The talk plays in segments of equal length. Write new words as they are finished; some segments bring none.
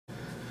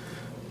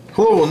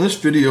Hello, in this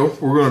video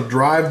we're going to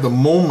derive the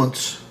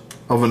moments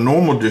of a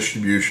normal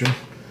distribution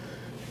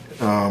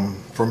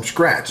from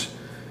scratch.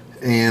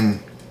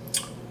 And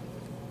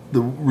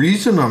the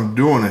reason I'm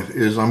doing it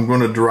is I'm going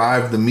to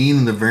derive the mean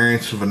and the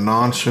variance of a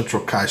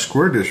non-central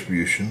chi-square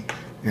distribution,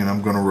 and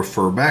I'm going to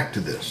refer back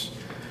to this.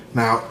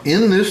 Now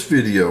in this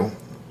video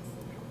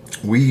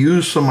we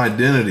use some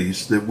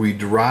identities that we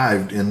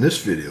derived in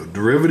this video.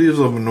 Derivatives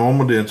of a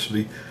normal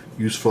density,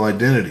 useful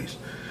identities.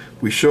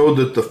 We showed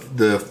that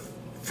the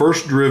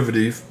first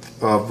derivative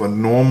of a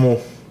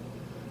normal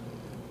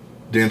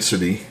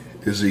density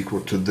is equal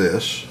to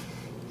this.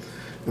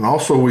 And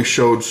also we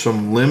showed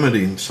some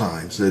limiting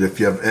signs, that if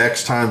you have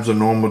x times the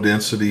normal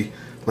density,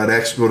 let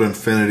x go to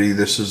infinity,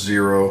 this is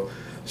 0.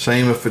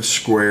 Same if it's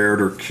squared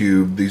or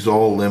cubed, these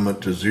all limit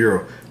to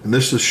 0. And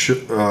this is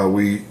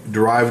we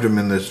derived them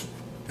in this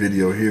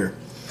video here.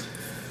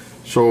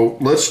 So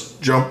let's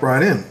jump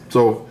right in.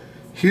 So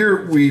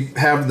here we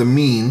have the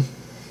mean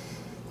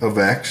of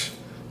x,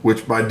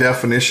 which by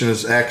definition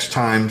is x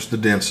times the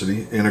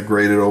density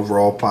integrated over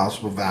all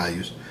possible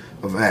values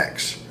of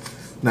x.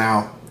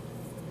 Now,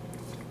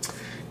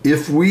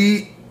 if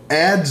we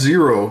add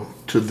 0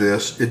 to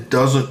this, it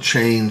doesn't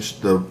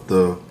change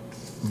the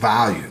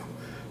value.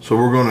 So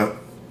we're going to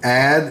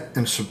add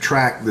and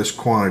subtract this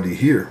quantity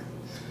here.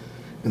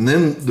 And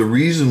then the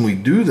reason we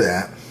do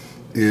that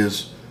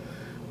is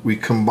we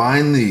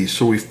combine these.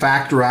 So we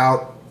factor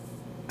out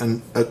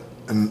an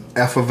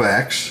f of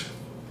x.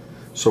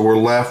 So we're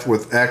left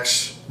with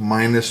x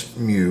minus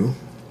mu.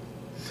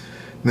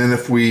 And then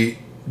if we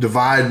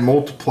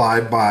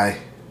multiply by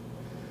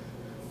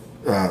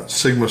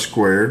sigma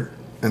squared,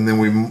 and then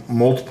we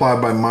multiply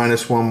by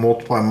minus 1,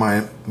 multiply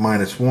by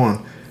minus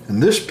 1,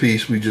 and this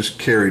piece we just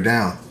carry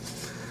down.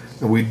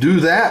 And we do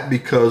that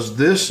because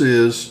this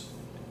is,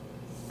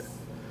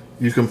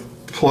 you can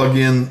plug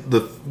in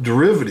the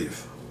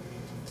derivative.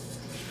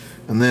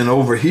 And then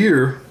over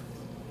here,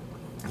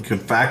 you can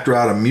factor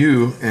out a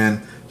mu,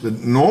 and the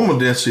normal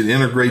density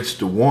integrates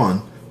to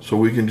 1, so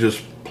we can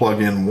just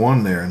plug in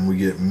 1 there and we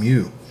get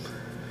mu.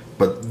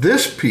 But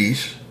this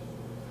piece,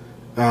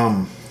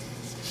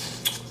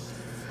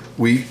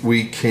 we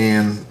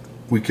can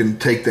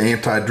take the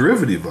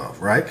antiderivative of,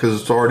 right?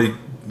 Because it's already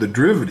the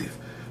derivative.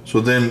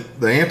 So then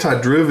the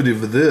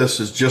antiderivative of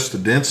this is just the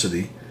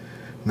density,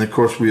 and of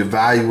course we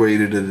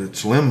evaluated it at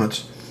its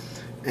limits.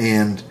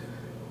 And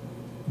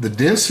the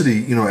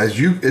density,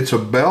 it's a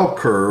bell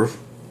curve.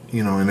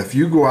 And if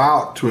you go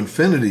out to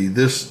infinity,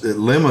 it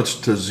limits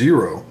to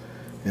 0,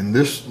 and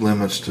this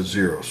limits to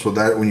 0. So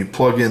that when you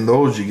plug in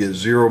those, you get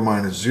 0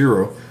 minus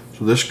 0.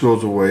 So this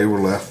goes away, we're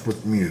left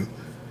with mu.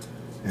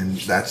 And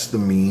that's the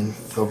mean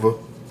of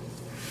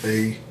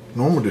a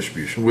normal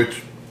distribution,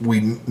 which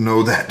we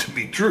know that to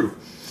be true.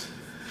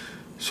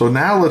 So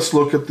now let's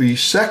look at the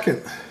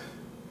second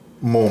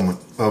moment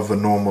of a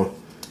normal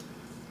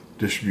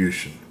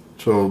distribution.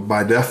 So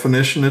by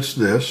definition, it's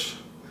this.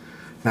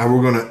 Now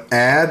we're going to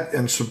add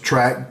and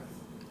subtract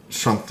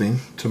something.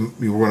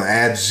 We're going to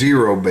add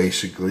 0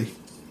 basically.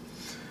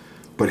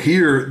 But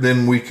here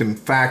then we can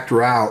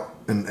factor out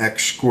an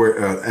x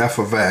squared, f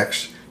of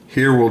x.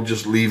 Here we'll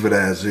just leave it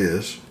as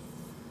is,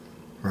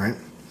 right?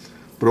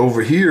 But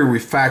over here we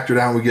factor it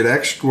out, we get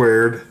x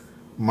squared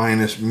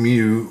minus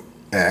mu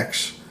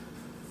x.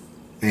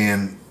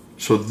 And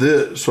so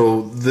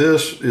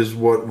this is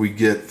what we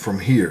get from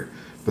here.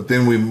 But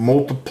then we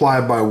multiply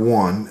by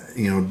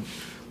 1,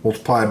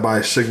 multiply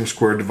by sigma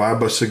squared, divide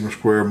by sigma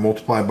squared,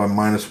 multiply by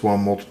minus 1,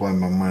 multiply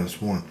by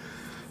minus 1.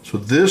 So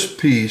this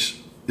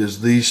piece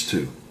is these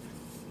two.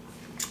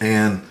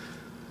 And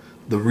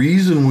the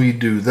reason we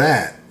do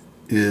that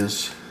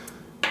is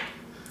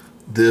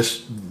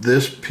this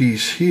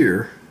piece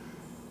here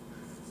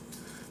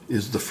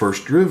is the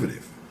first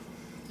derivative,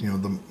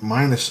 the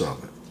minus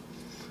of it.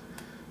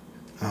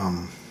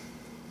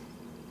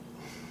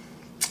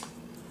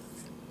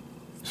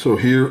 So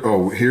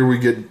here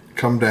we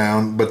come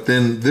down, but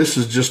then this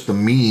is just the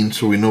mean,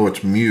 so we know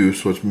it's mu,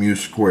 so it's mu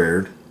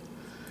squared.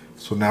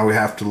 So now we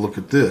have to look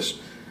at this,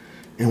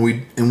 and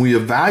we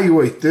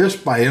evaluate this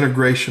by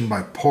integration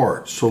by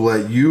parts. So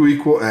let u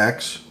equal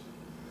x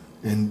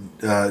and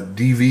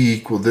dv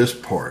equal this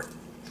part.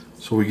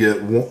 So we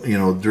get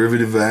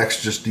derivative of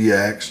x, just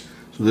dx.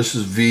 So this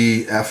is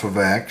v f of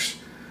x,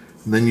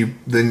 and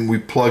then we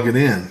plug it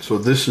in. So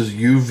this is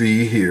uv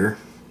here,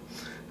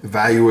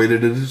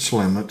 evaluated at its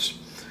limits.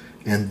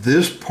 And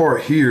this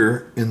part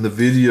here in the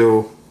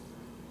video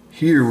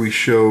here, we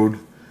showed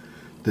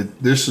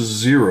that this is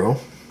 0.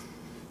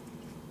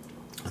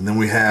 And then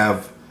we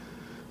have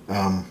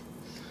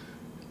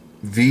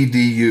v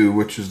du,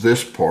 which is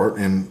this part,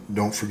 and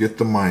don't forget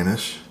the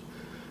minus.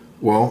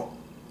 Well,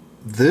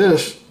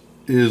 this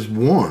is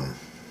 1,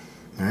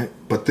 right?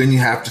 But then you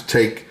have to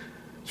take,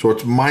 so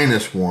it's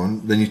minus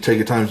 1, then you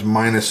take it times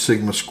minus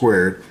sigma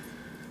squared,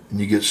 and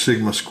you get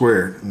sigma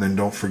squared, and then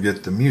don't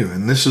forget the mu,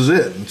 and this is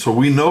it. And so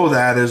we know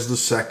that is the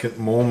second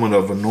moment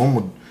of a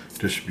normal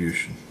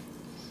distribution.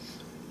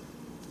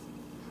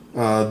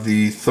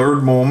 The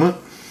third moment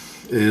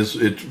is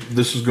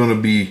this is going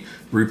to be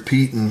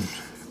repeating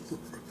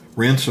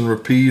rinse and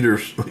repeat, or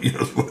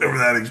whatever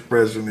that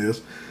expression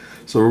is.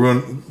 So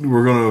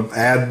we're going to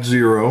add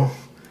 0,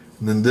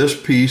 and then this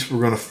piece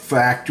we're going to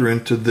factor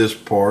into this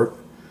part,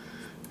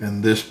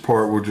 and this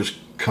part will just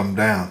come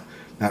down.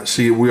 Now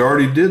see, we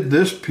already did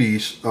this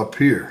piece up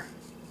here,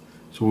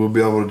 so we'll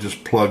be able to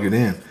just plug it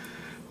in.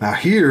 Now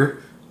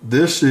here,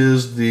 this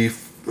is the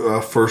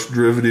first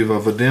derivative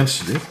of a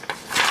density.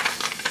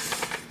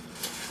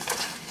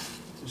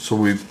 So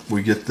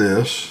we get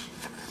this,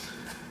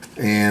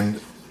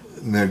 and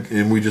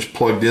we just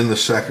plugged in the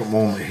second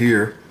moment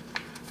here.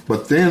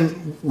 But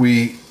then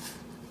we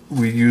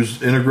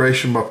use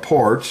integration by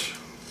parts,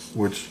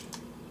 which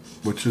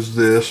is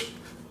this.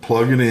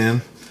 Plug it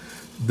in.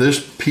 This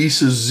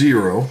piece is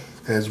 0,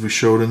 as we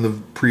showed in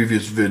the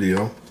previous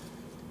video.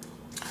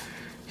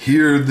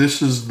 Here,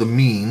 this is the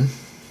mean.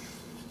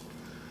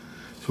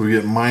 So we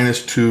get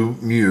minus 2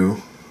 mu.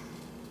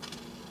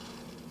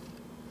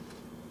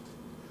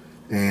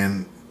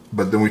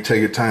 But then we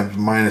take it times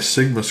minus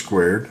sigma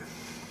squared.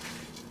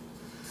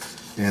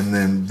 And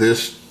then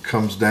this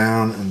comes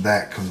down and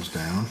that comes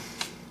down.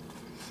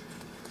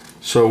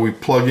 So we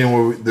plug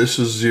in, this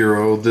is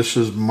 0, this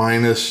is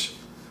minus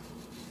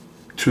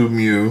 2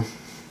 mu.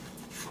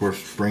 Of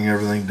course, bring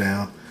everything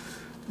down.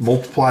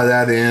 Multiply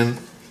that in,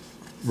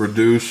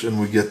 reduce, and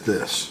we get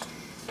this.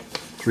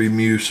 3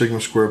 mu sigma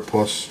squared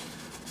plus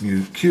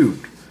mu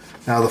cubed.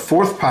 Now the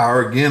fourth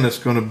power, again, it's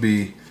going to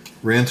be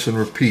rinse and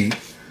repeat.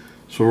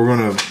 So we're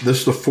going to, this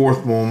is the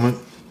fourth moment,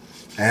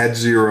 add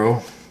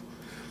 0.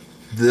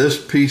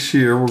 This piece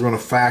here, we're going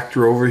to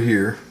factor over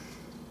here.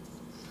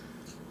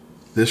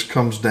 This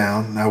comes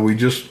down. Now we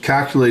just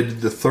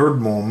calculated the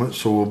third moment,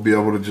 so we'll be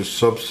able to just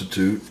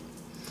substitute.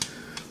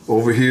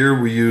 Over here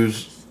we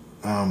use,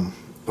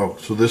 so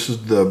this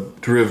is the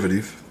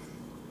derivative.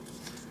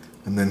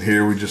 And then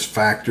here we just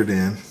factored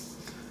in.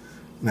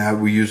 Now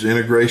we use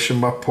integration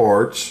by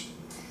parts,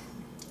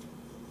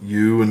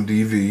 u and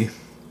dv.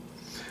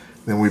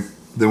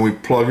 Then we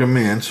plug them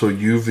in. So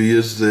uv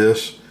is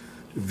this,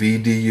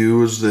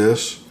 vdu is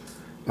this.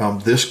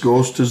 This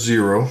goes to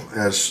 0,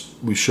 as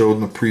we showed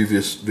in the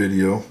previous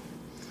video.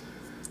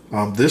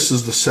 This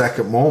is the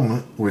second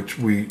moment, which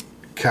we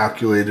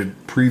calculated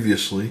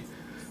previously.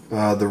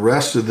 The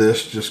rest of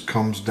this just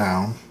comes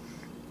down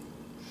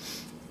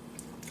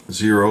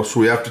 0. So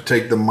we have to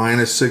take the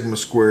minus sigma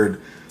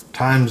squared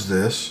times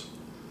this.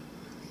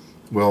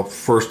 Well,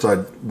 first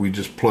we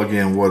just plug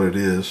in what it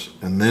is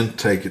and then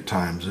take it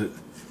times it.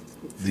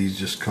 These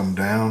just come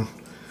down.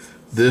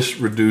 This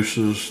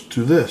reduces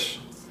to this.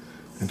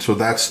 And so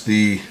that's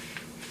the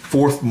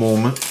fourth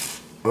moment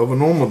of a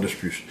normal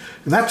distribution.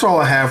 And that's all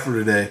I have for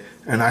today.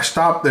 And I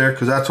stopped there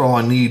because that's all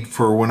I need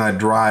for when I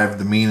derive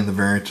the mean and the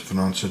variance of a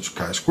non-essential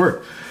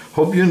chi-squared.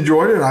 Hope you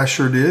enjoyed it. I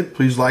sure did.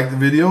 Please like the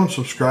video and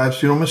subscribe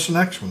so you don't miss the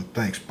next one.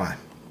 Thanks. Bye.